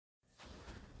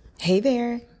Hey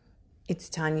there, it's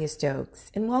Tanya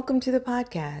Stokes, and welcome to the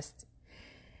podcast.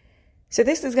 So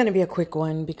this is going to be a quick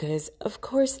one because, of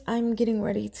course, I'm getting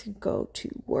ready to go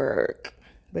to work,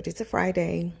 but it's a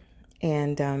Friday,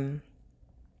 and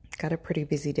got a pretty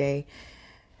busy day.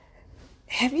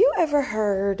 Have you ever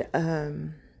heard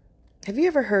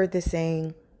the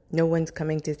saying, "No one's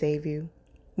coming to save you"?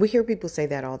 We hear people say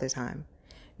that all the time.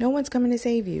 No one's coming to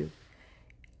save you.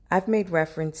 I've made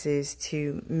references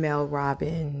to Mel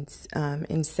Robbins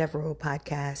in several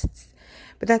podcasts,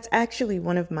 but that's actually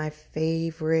one of my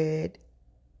favorite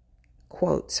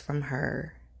quotes from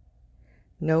her.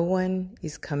 No one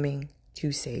is coming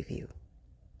to save you.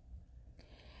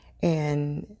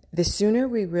 And the sooner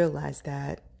we realize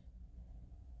that,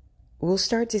 we'll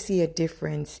start to see a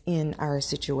difference in our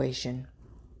situation.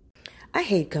 I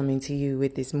hate coming to you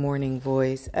with this morning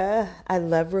voice. I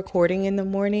love recording in the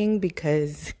morning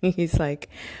because it's like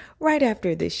right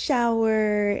after the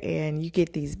shower and you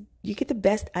get the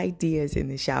best ideas in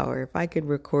the shower. If I could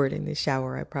record in the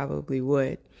shower, I probably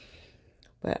would.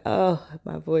 But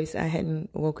my voice, I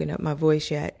hadn't woken up my voice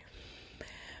yet.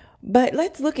 But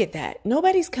let's look at that.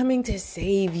 Nobody's coming to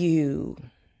save you.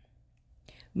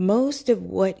 Most of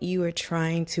what you are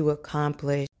trying to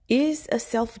accomplish is a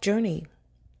self journey.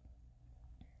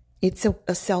 It's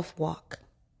a self-walk.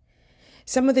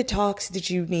 Some of the talks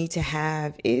that you need to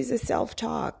have is a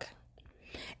self-talk.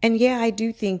 And yeah, I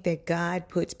do think that God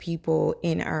puts people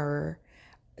in our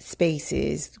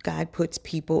spaces. God puts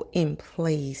people in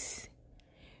place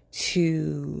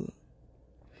to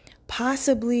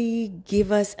possibly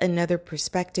give us another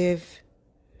perspective.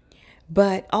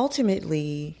 But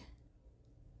ultimately,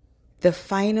 the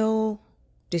final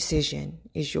decision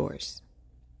is yours.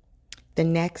 The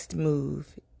next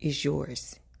move is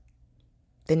yours.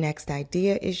 The next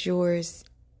idea is yours.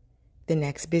 The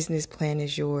next business plan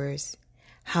is yours.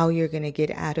 How you're going to get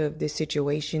out of the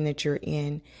situation that you're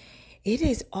in. It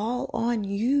is all on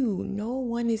you. No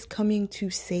one is coming to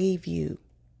save you.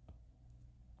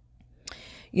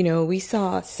 You know, we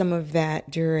saw some of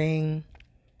that during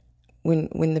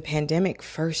when the pandemic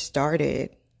first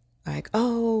started. Like,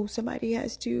 somebody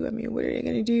has to. What are they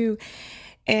going to do?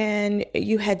 And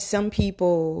you had some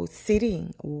people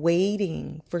sitting,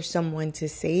 waiting for someone to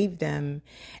save them.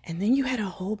 And then you had a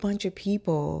whole bunch of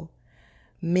people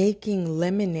making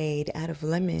lemonade out of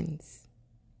lemons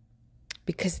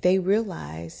because they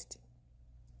realized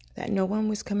that no one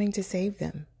was coming to save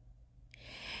them.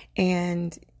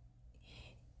 And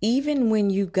even when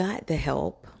you got the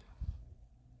help,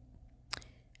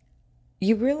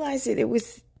 you realized that it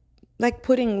was like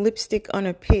putting lipstick on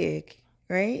a pig,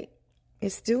 right?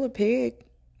 It's still a pig.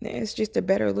 It's just a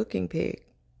better looking pig.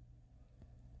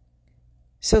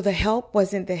 So the help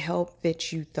wasn't the help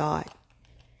that you thought.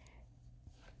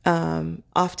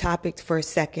 Off topic for a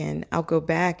second, I'll go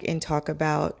back and talk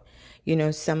about,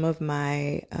 some of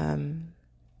my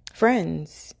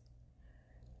friends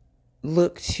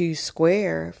look to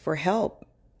Square for help.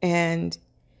 And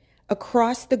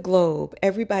across the globe,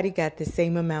 everybody got the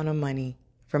same amount of money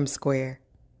from Square.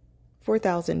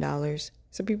 $4,000.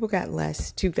 Some people got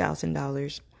less,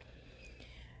 $2,000.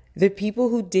 The people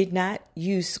who did not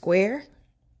use Square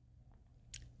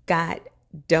got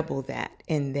double that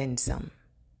and then some.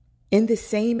 In the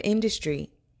same industry,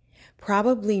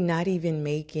 probably not even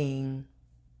making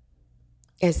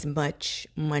as much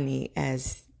money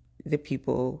as the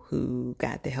people who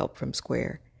got the help from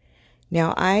Square.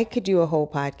 Now, I could do a whole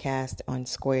podcast on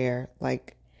Square,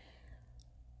 like,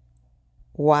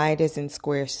 why doesn't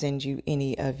Square send you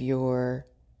any of your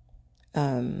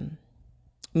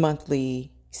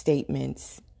monthly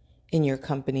statements in your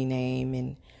company name,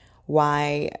 and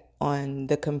why on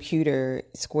the computer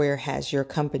Square has your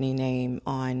company name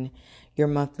on your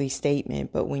monthly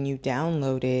statement, but when you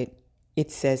download it,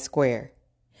 it says Square?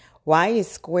 Why is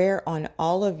Square on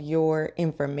all of your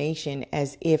information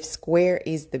as if Square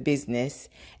is the business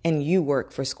and you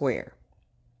work for Square?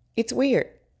 It's weird.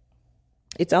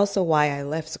 It's also why I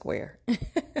left Square.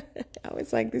 I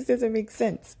was like, this doesn't make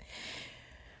sense.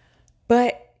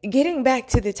 But getting back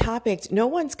to the topic, no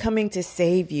one's coming to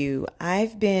save you.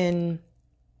 I've been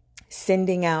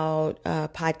sending out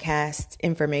podcast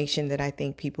information that I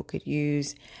think people could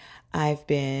use. I've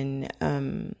been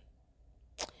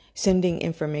sending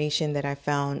information that I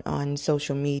found on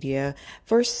social media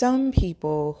for some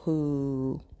people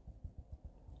who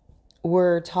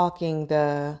were talking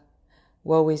the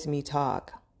woe is me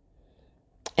talk.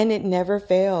 And it never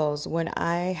fails when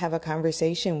I have a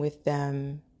conversation with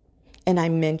them and I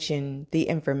mention the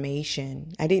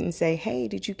information. I didn't say, hey,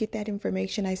 did you get that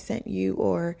information I sent you?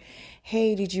 Or,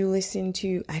 hey, did you listen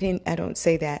to, I don't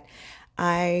say that.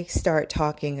 I start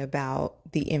talking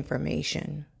about the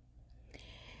information.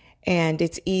 And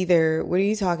it's either, what are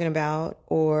you talking about?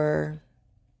 Or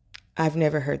I've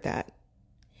never heard that.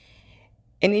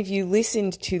 And if you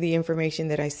listened to the information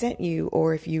that I sent you,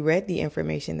 or if you read the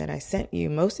information that I sent you,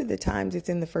 most of the times it's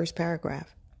in the first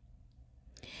paragraph.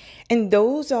 And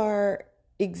those are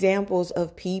examples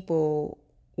of people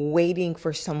waiting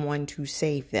for someone to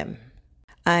save them.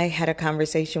 I had a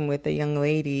conversation with a young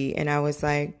lady and I was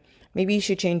like, maybe you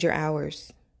should change your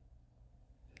hours.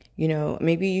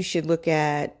 Maybe you should look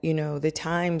at, the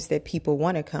times that people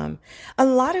want to come. A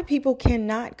lot of people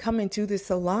cannot come into the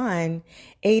salon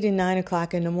 8 and 9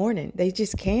 o'clock in the morning. They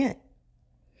just can't.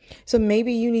 So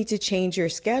maybe you need to change your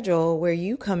schedule where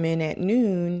you come in at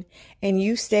noon and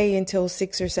you stay until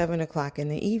 6 or 7 o'clock in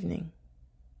the evening.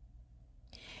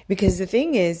 Because the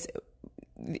thing is,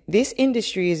 this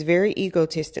industry is very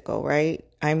egotistical, right?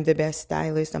 I'm the best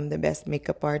stylist. I'm the best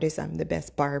makeup artist. I'm the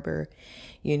best barber.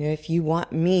 If you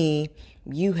want me,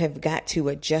 you have got to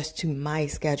adjust to my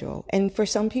schedule. And for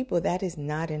some people, that is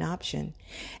not an option,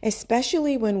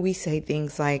 especially when we say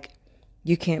things like,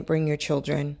 you can't bring your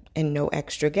children and no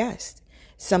extra guests.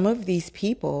 Some of these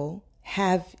people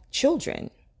have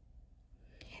children.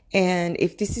 And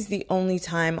if this is the only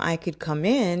time I could come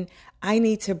in, I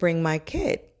need to bring my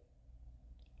kid.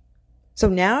 So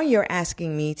now you're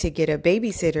asking me to get a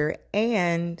babysitter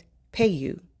and pay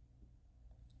you.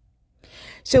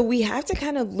 So we have to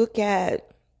kind of look at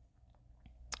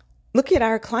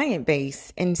our client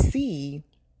base and see,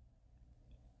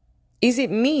 is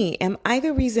it me? Am I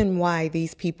the reason why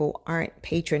these people aren't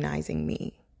patronizing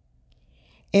me?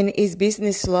 And is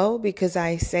business slow because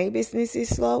I say business is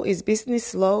slow? Is business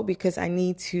slow because I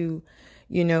need to,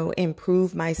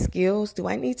 improve my skills? Do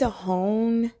I need to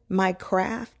hone my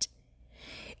craft?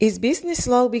 Is business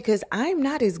slow because I'm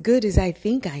not as good as I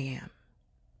think I am?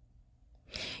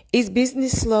 Is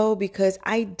business slow because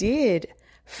I did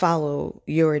follow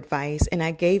your advice and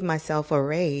I gave myself a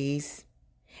raise?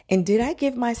 And did I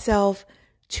give myself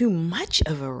too much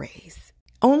of a raise?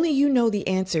 Only you know the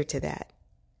answer to that.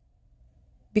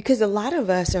 Because a lot of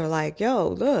us are like, yo,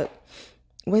 look,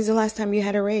 when's the last time you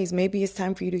had a raise? Maybe it's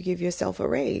time for you to give yourself a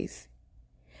raise.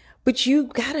 But you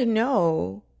got to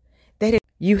know that if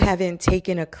you haven't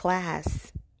taken a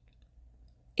class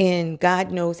in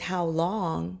God knows how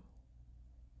long,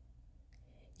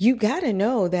 you got to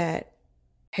know that.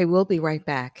 Hey, we'll be right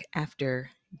back after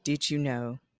Did You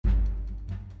Know?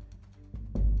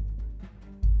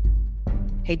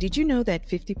 Hey, did you know that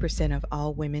 50% of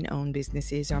all women-owned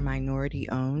businesses are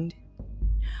minority-owned?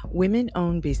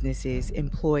 Women-owned businesses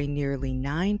employ nearly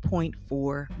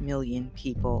 9.4 million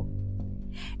people.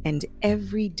 And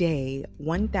every day,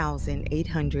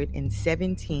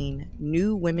 1,817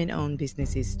 new women-owned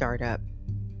businesses start up.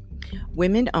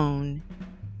 Women own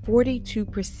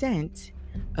 42%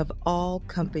 of all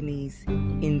companies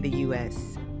in the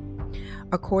U.S.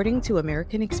 According to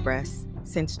American Express,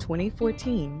 since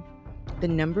 2014, the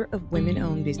number of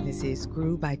women-owned businesses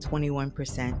grew by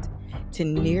 21% to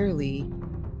nearly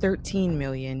 13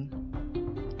 million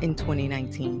in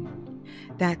 2019.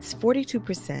 That's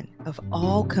 42% of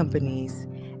all companies.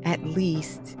 At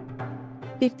least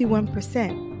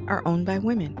 51% are owned by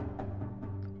women.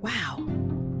 Wow,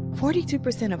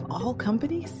 42% of all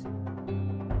companies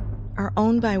are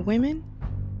owned by women?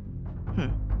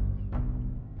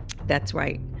 That's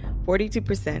right,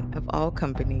 42% of all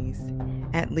companies.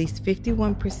 At least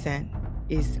 51%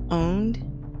 is owned,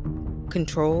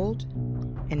 controlled,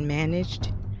 and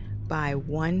managed by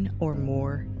one or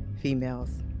more females.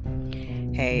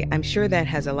 Hey, I'm sure that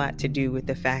has a lot to do with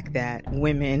the fact that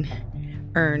women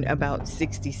earn about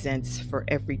 60 cents for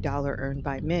every dollar earned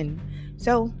by men.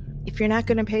 So if you're not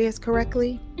going to pay us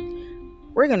correctly,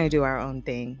 we're going to do our own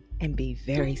thing and be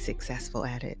very successful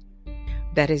at it.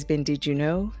 That has been Did You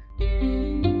Know?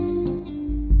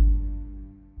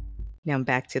 Now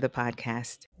back to the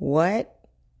podcast. What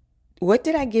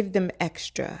did I give them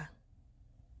extra?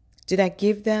 Did I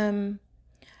give them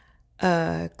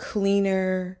a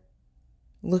cleaner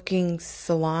looking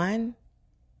salon?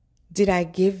 Did I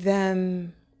give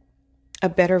them a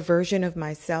better version of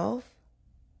myself?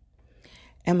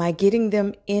 Am I getting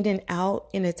them in and out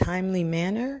in a timely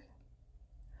manner?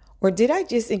 Or did I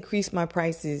just increase my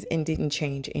prices and didn't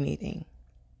change anything?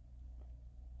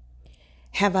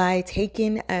 Have I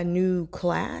taken a new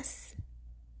class?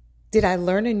 Did I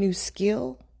learn a new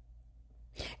skill?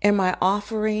 Am I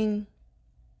offering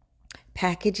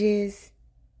packages?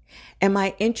 Am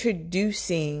I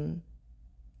introducing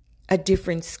a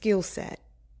different skill set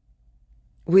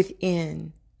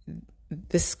within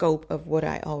the scope of what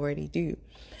I already do?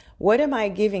 What am I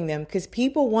giving them? Because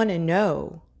people want to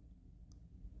know.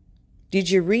 Did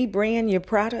you rebrand your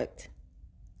product?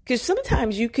 Because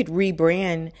sometimes you could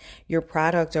rebrand your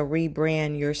product or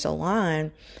rebrand your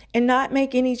salon and not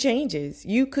make any changes.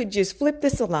 You could just flip the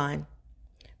salon,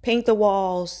 paint the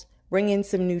walls, bring in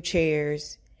some new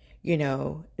chairs,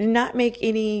 and not make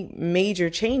any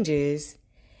major changes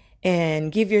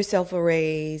and give yourself a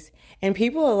raise. And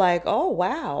people are like, oh,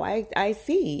 wow, I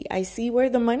see where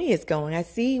the money is going. I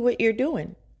see what you're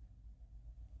doing.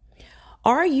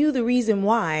 Are you the reason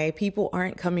why people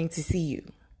aren't coming to see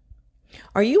you?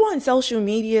 Are you on social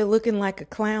media looking like a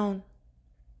clown?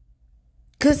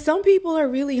 Because some people are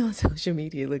really on social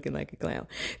media looking like a clown.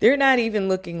 They're not even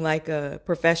looking like a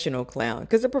professional clown,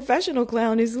 because a professional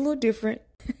clown is a little different,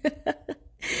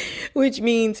 which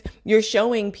means you're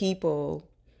showing people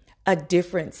a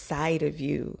different side of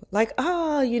you. Like,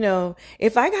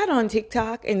 if I got on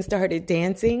TikTok and started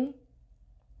dancing,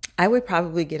 I would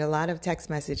probably get a lot of text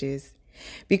messages,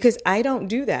 because I don't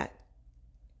do that.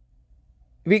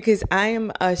 Because I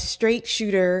am a straight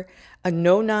shooter, a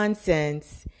no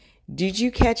nonsense. Did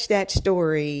you catch that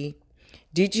story?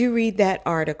 Did you read that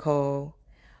article?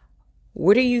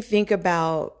 What do you think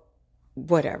about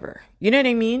whatever? You know what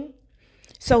I mean?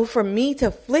 So for me to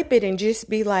flip it and just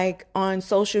be like on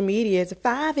social media, it's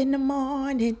 5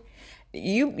 a.m,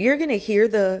 you're going to hear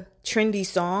the trendy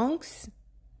songs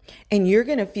and you're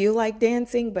going to feel like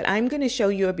dancing, but I'm going to show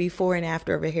you a before and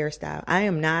after of a hairstyle. I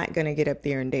am not going to get up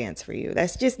there and dance for you.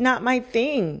 That's just not my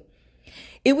thing.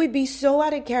 It would be so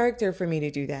out of character for me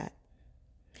to do that.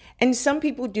 And some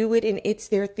people do it and it's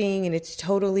their thing and it's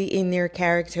totally in their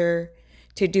character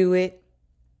to do it.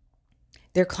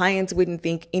 Their clients wouldn't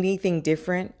think anything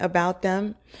different about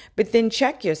them. But then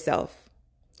check yourself.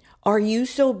 Are you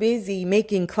so busy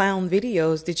making clown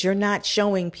videos that you're not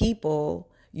showing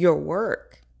people your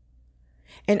work?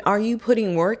 And are you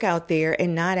putting work out there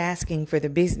and not asking for the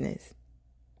business?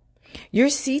 Your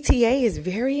CTA is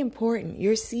very important.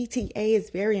 Your CTA is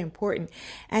very important.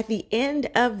 At the end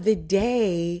of the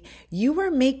day, you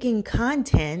are making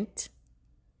content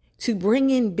to bring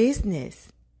in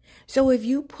business. So if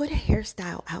you put a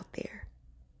hairstyle out there,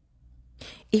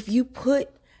 if you put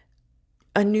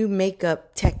a new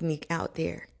makeup technique out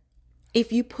there,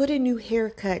 if you put a new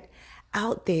haircut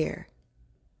out there,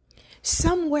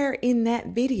 somewhere in that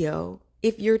video,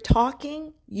 if you're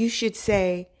talking, you should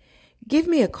say, give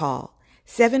me a call,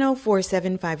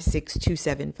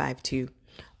 704-756-2752,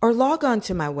 or log on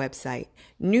to my website,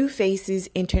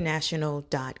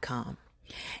 newfacesinternational.com.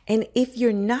 And if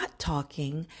you're not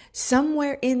talking,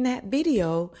 somewhere in that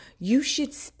video, you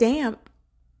should stamp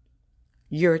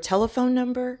your telephone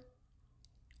number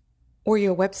or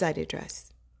your website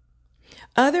address.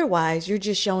 Otherwise, you're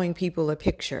just showing people a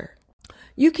picture.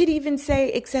 You could even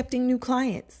say accepting new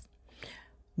clients.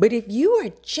 But if you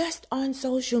are just on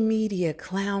social media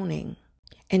clowning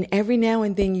and every now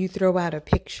and then you throw out a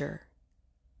picture,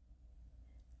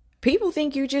 people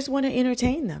think you just want to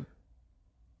entertain them.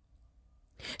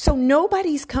 So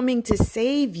nobody's coming to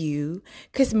save you,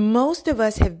 because most of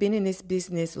us have been in this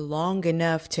business long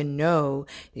enough to know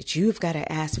that you've got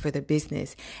to ask for the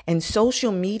business. And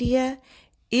social media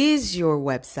is your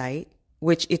website,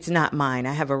 which it's not mine.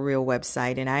 I have a real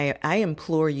website, and I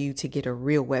implore you to get a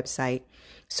real website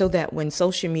so that when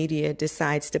social media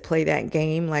decides to play that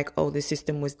game, like, oh, the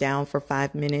system was down for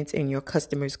 5 minutes and your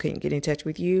customers couldn't get in touch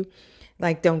with you,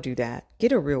 like, don't do that.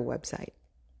 Get a real website.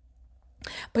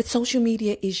 But social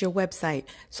media is your website.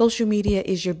 Social media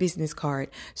is your business card.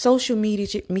 Social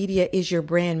media is your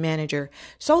brand manager.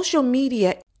 Social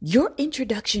media, your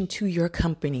introduction to your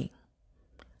company.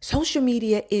 Social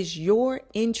media is your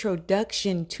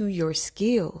introduction to your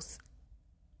skills.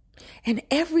 And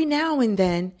every now and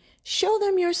then, show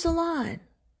them your salon.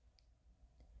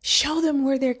 Show them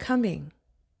where they're coming.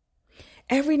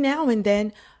 Every now and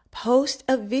then, post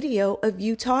a video of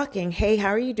you talking. Hey, how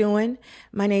are you doing?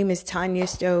 My name is Tanya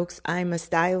Stokes. I'm a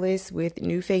stylist with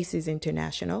New Faces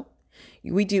International.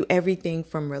 We do everything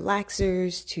from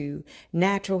relaxers to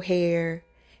natural hair.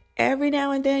 Every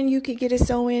now and then you could get a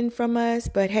sew-in from us,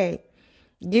 but hey,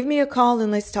 give me a call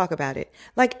and let's talk about it.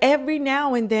 Like every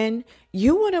now and then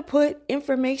you want to put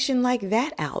information like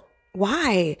that out.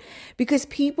 Why? Because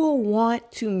people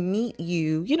want to meet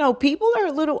you. You know, people are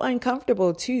a little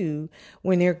uncomfortable too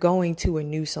when they're going to a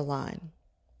new salon.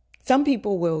 Some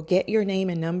people will get your name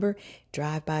and number,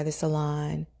 drive by the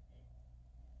salon.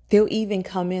 They'll even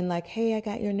come in like, hey, I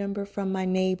got your number from my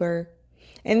neighbor.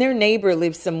 And their neighbor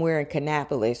lives somewhere in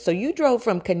Kannapolis. So you drove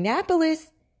from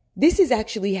Kannapolis. This has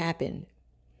actually happened.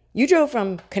 You drove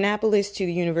from Kannapolis to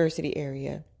the university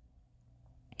area.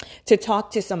 to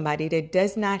talk to somebody that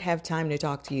does not have time to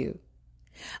talk to you.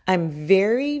 I'm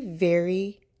very,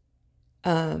 very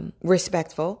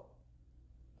respectful,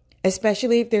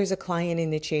 especially if there's a client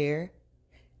in the chair.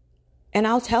 And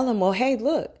I'll tell them, well, hey,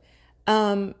 look,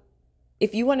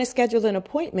 if you want to schedule an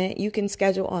appointment, you can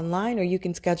schedule online or you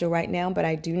can schedule right now, but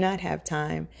I do not have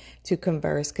time to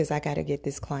converse because I got to get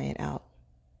this client out.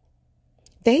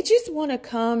 They just want to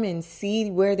come and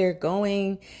see where they're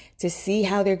going, to see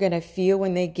how they're going to feel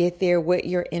when they get there, what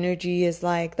your energy is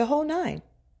like, the whole nine.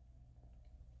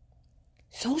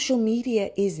 Social media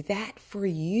is that for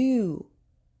you.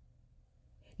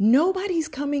 Nobody's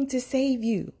coming to save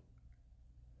you.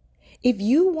 If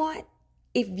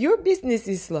your business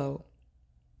is slow,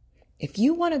 if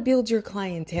you want to build your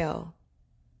clientele,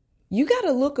 you got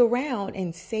to look around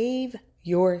and save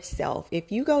yourself.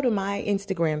 If you go to my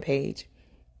Instagram page,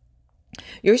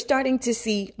 you're starting to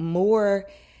see more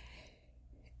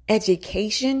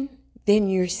education than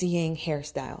you're seeing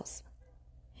hairstyles.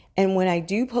 And when I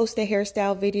do post a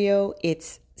hairstyle video,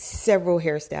 it's several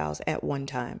hairstyles at one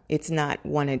time. It's not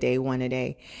one a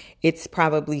day. It's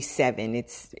probably 7.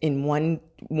 It's in one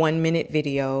minute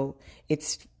video.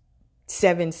 It's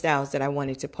 7 styles that I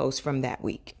wanted to post from that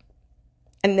week.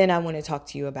 And then I want to talk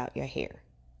to you about your hair.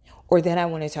 Or then I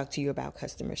want to talk to you about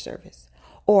customer service.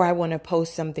 Or I want to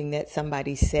post something that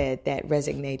somebody said that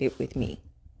resonated with me.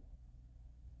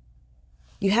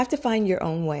 You have to find your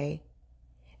own way.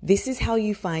 This is how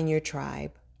you find your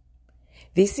tribe.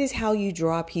 This is how you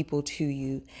draw people to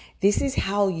you. This is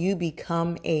how you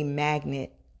become a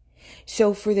magnet.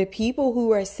 So for the people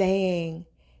who are saying,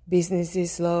 business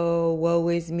is slow, woe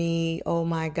is me, oh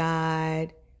my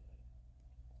God,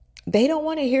 they don't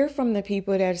want to hear from the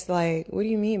people that's like, what do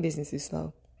you mean business is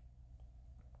slow?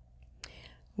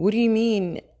 What do you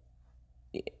mean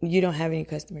you don't have any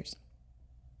customers?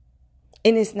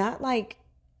 And it's not like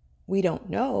we don't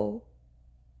know,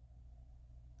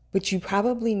 but you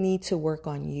probably need to work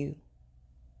on you.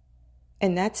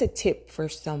 And that's a tip for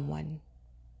someone.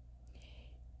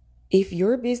 If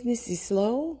your business is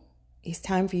slow, it's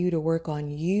time for you to work on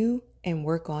you and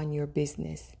work on your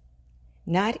business.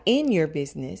 Not in your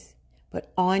business,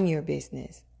 but on your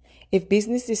business. If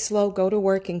business is slow, go to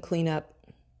work and clean up.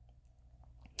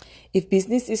 If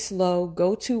business is slow,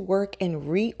 go to work and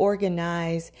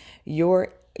reorganize your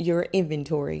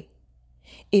inventory.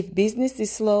 If business is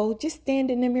slow, just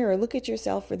stand in the mirror. Look at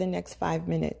yourself for the next 5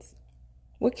 minutes.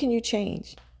 What can you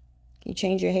change? Can you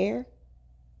change your hair?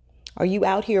 Are you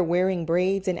out here wearing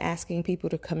braids and asking people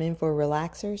to come in for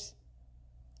relaxers?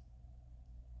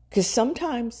 Because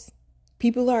sometimes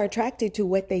people are attracted to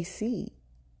what they see.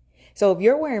 So if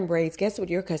you're wearing braids, guess what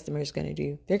your customer is going to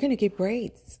do? They're going to get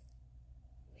braids.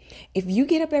 If you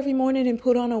get up every morning and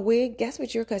put on a wig, guess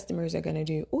what your customers are going to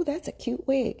do? Oh, that's a cute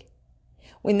wig.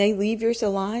 When they leave your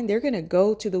salon, they're going to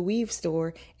go to the weave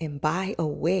store and buy a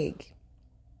wig.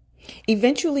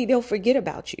 Eventually, they'll forget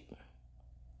about you.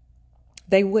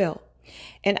 They will.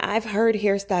 And I've heard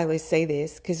hairstylists say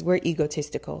this because we're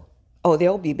egotistical. Oh,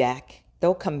 they'll be back.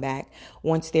 They'll come back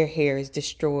once their hair is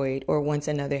destroyed or once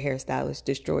another hairstylist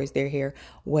destroys their hair.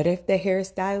 What if the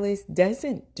hairstylist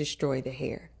doesn't destroy the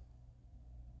hair?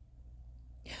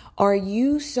 Are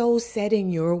you so set in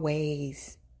your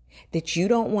ways that you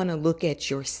don't want to look at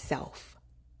yourself?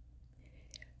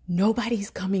 Nobody's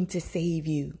coming to save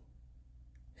you.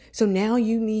 So now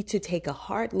you need to take a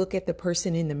hard look at the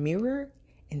person in the mirror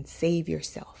and save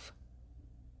yourself.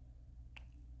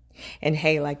 And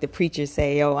hey, like the preachers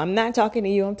say, oh, I'm not talking to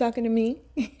you, I'm talking to me.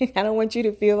 I don't want you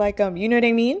to feel like you know what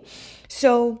I mean?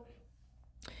 So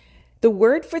the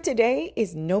word for today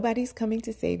is nobody's coming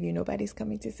to save you. Nobody's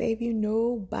coming to save you.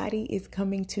 Nobody is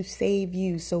coming to save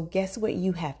you. So guess what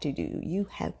you have to do? You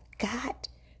have got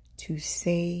to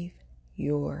save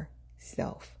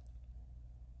yourself.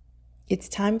 It's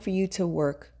time for you to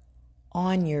work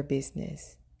on your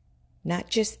business, not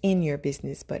just in your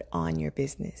business, but on your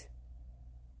business.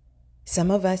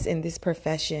 Some of us in this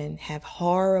profession have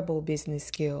horrible business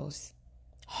skills.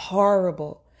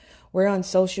 Horrible. We're on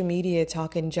social media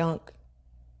talking junk.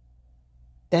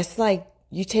 That's like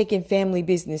you taking family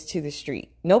business to the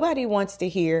street. Nobody wants to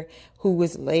hear who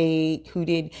was late, who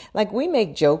did. Like we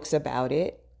make jokes about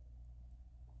it.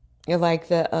 You're like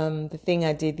the thing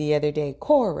I did the other day.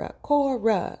 Cora,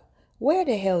 where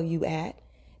the hell you at?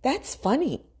 That's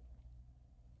funny.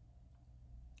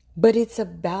 But it's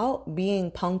about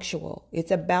being punctual.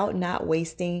 It's about not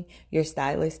wasting your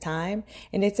stylist's time.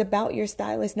 And it's about your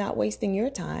stylist not wasting your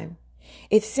time.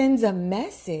 It sends a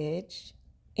message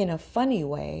in a funny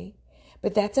way,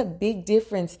 But that's a big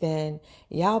difference than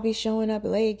y'all be showing up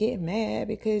late, getting mad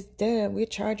because we're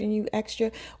charging you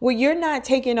extra. Well, you're not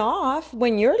taking off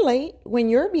when you're late, when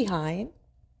you're behind.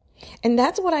 And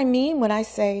that's what I mean when I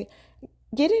say,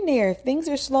 get in there. If things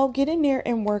are slow, get in there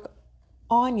and work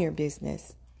on your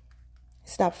business.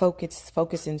 Stop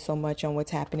focusing so much on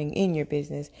what's happening in your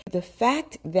business. The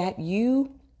fact that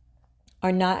you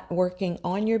are not working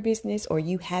on your business, or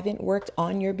you haven't worked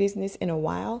on your business in a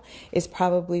while, is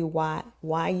probably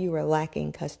why you are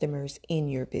lacking customers in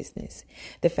your business.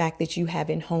 The fact that you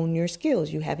haven't honed your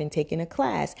skills, you haven't taken a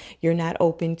class, you're not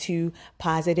open to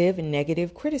positive and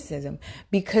negative criticism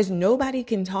because nobody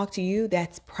can talk to you.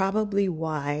 That's probably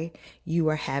why you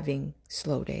are having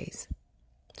slow days.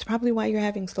 It's probably why you're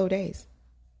having slow days.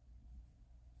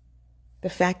 The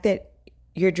fact that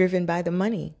you're driven by the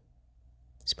money,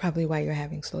 it's probably why you're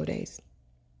having slow days.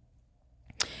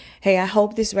 Hey, I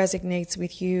hope this resonates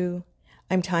with you.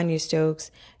 I'm Tanya Stokes.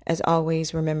 As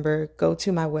always, remember, go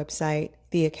to my website,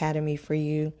 The Academy for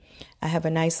You. I have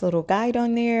a nice little guide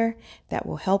on there that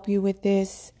will help you with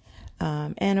this.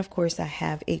 And of course, I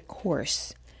have a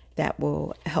course that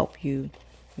will help you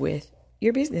with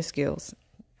your business skills.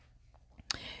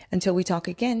 Until we talk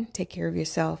again, take care of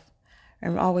yourself.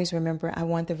 And always remember, I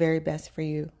want the very best for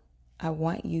you. I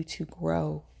want you to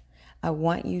grow. I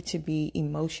want you to be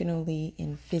emotionally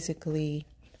and physically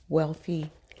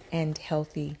wealthy and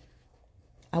healthy.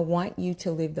 I want you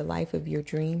to live the life of your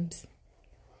dreams.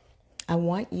 I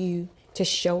want you to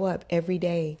show up every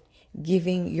day,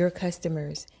 giving your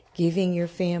customers, giving your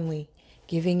family,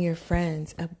 giving your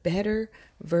friends a better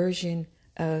version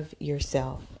of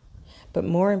yourself. But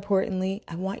more importantly,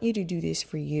 I want you to do this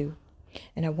for you.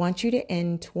 And I want you to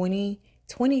end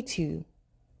 2022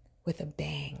 with a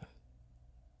bang.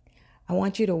 I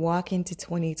want you to walk into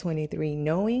 2023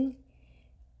 knowing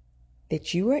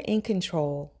that you are in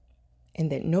control and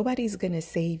that nobody's going to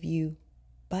save you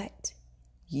but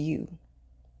you.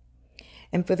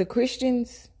 And for the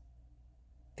Christians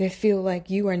that feel like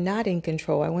you are not in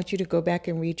control, I want you to go back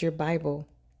and read your Bible.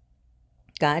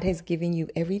 God has given you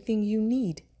everything you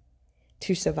need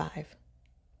to survive.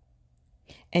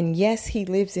 And yes, He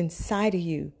lives inside of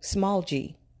you, small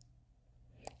g,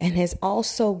 and has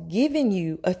also given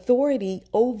you authority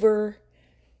over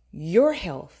your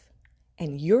health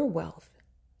and your wealth,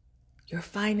 your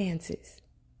finances.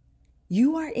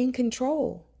 You are in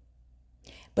control.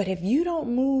 But if you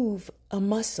don't move a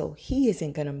muscle, He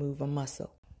isn't going to move a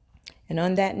muscle. And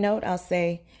on that note, I'll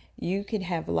say you can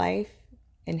have life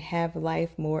and have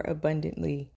life more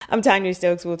abundantly. I'm Tanya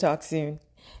Stokes. We'll talk soon.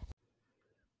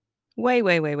 Wait.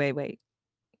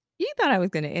 You thought I was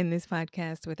going to end this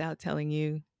podcast without telling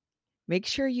you? Make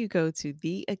sure you go to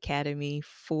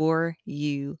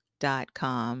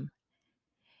theacademy4you.com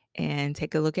and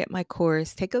take a look at my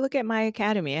course. Take a look at my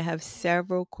academy. I have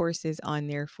several courses on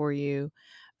there for you.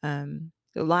 A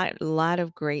lot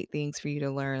of great things for you to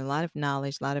learn, a lot of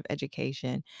knowledge, a lot of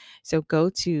education. So go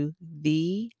to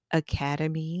the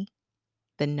academy,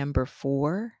 the number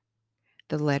 4,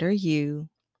 the letter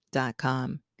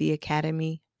U.com, the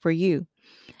academy for you.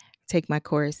 Take my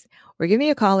course or give me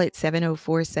a call at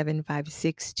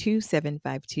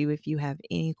 704-756-2752 if you have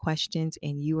any questions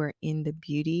and you are in the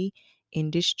beauty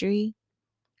industry.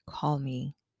 Call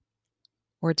me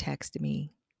or text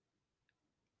me.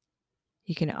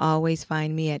 You can always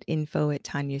find me at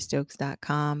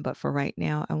info@tanyastokes.com. But for right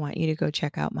now, I want you to go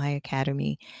check out my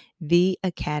academy,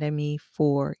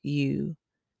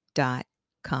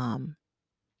 theacademy4you.com.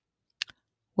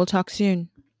 We'll talk soon.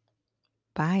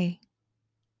 Bye.